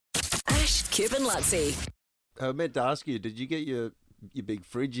Kip and Lutzi. I meant to ask you, did you get your big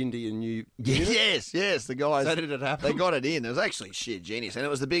fridge into your new Yes. The guys. So did it happen? They got it in. It was actually sheer genius, and it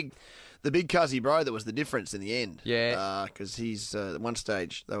was the big Cuzzy bro that was the difference in the end. Yeah. Because he's at one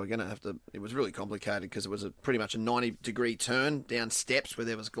stage they were going to have to. It was really complicated because it was pretty much a 90-degree turn down steps where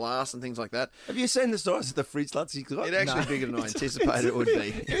there was glass and things like that. Have you seen the size of the fridge, Lutzi? It's actually bigger than I anticipated it would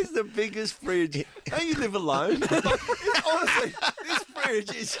be. It's the biggest fridge. Don't you live alone? Honestly, this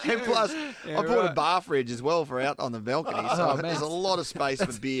fridge is And huge. plus, Yeah, I bought right. a bar fridge as well for out on the balcony, so Oh, man. there's a lot of space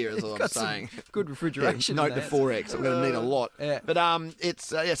for beer, is all I'm Got some saying. good refrigeration. Note in the there. 4X. I'm going to need a lot. Yeah. But it's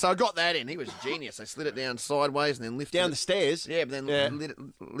so I got that in. He was genius. I slid it down sideways and then lifted Down it. the stairs. Yeah, but then Yeah.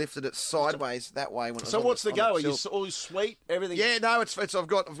 lifted it sideways that way. When it was So on what's the on go? Are you tilt. all sweet? Everything? Yeah, no, it's I've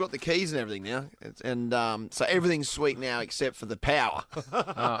got the keys and everything now, so everything's sweet now except for the power.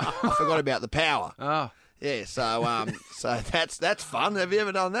 I forgot about the power. Oh, Yeah, so that's fun. Have you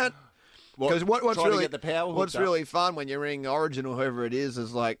ever done that? Because what's trying to really get the power hooked what's up? really fun when you ring Origin or whoever it is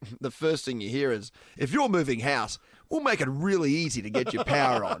like the first thing you hear is, if you're moving house, we'll make it really easy to get your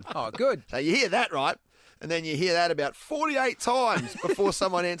power on. oh, good. So you hear that, right? And then you hear that about 48 times before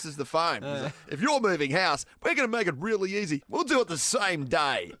someone answers the phone. If you're moving house, we're going to make it really easy. We'll do it the same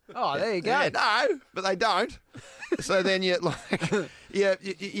day. Oh, there you go. Yeah, no, but they don't. So then you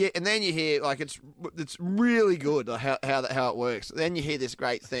and then you hear like it's really good how it works. Then you hear this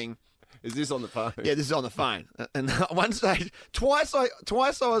great thing. Is this on the phone? Yeah, this is on the phone. And at one stage, twice I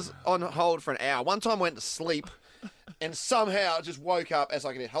was on hold for an hour. One time I went to sleep, and somehow I just woke up as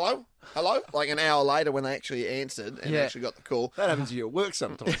I could hear, hello, like an hour later when they actually answered and Yeah. actually got the call. That happens to you at work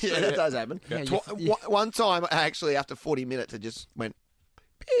sometimes. Yeah, that does happen. Yeah, One time, actually, after 40 minutes, it just went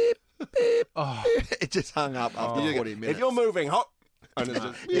beep, beep. Oh. It just hung up after 40 minutes. If you're moving hot, and it's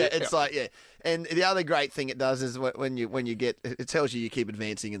just, yeah, it's like, yeah. And the other great thing it does is when you get, it tells you keep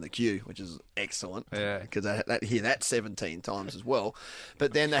advancing in the queue, which is excellent. Yeah. Because I hear that 17 times as well.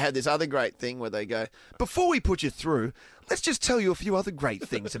 But then they had this other great thing where they go, before we put you through, let's just tell you a few other great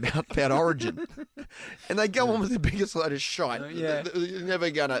things about Origin. And they go on with the biggest load of shite. Yeah. You're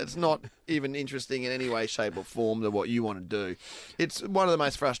never gonna, it's not even interesting in any way, shape or form to what you want to do. It's one of the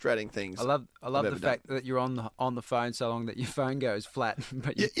most frustrating things. I love I've the ever fact that you're on the phone so long that your phone goes flat,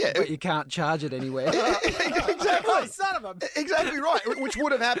 but you, Yeah. but you can't charge it anywhere. Exactly. Oh, son of a... Exactly right. Which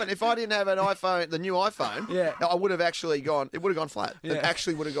would have happened if I didn't have an iPhone, the new iPhone. Yeah. I would have actually gone. It would have gone flat. Yeah. It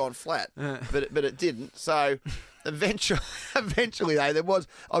actually would have gone flat. But it didn't. So eventually, though, there was.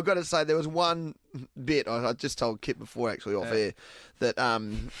 I've got to say, there was one bit I just told Kip before, actually off air, that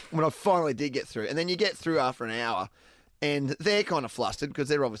when I finally did get through, and then you get through after an hour. And they're kind of flustered because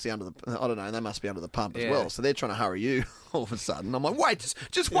they're obviously under the, I don't know, they must be under the pump as Yeah. well. So they're trying to hurry you all of a sudden. I'm like, wait,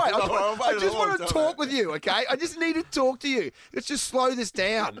 just wait. I waited just a long want to time. talk with you, okay? I just need to talk to you. Let's just slow this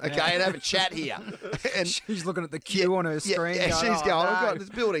down, okay, and have a chat here. And She's looking at the queue on her screen. yeah, she's "Oh, going, oh, no." God, it's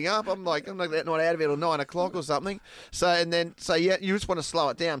building up. I'm not out of it till 9 o'clock or something. So yeah, you just want to slow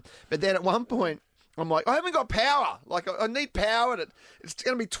it down. But then at one point, I'm like, I haven't got power. Like, I need power. It's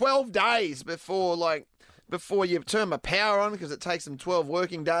going to be 12 days before you turn my power on, because it takes them 12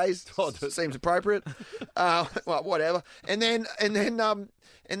 working days. Seems appropriate. Well, whatever. And then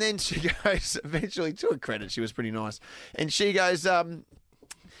she goes, eventually, to her credit, she was pretty nice. And she goes, but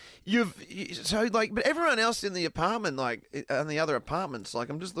everyone else in the apartment, like, in the other apartments, like,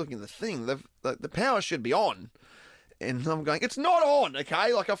 I'm just looking at the thing, the power should be on. And I'm going, it's not on,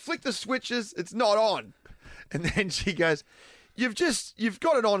 okay? Like, I flick the switches, it's not on. And then she goes, You've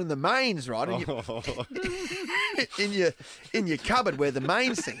got it on in the mains, right? And in your cupboard where the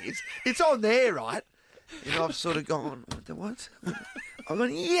mains thing is. It's on there, right? And I've sort of gone, what? I'm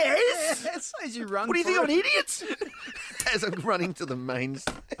going, yes! As you run What do you think, for I'm it. an idiot? As I'm running to the mains.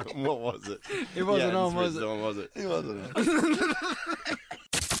 What was it? It wasn't on, was it? it? On, was it? It wasn't.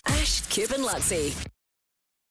 Ash, Kip and Lutzi.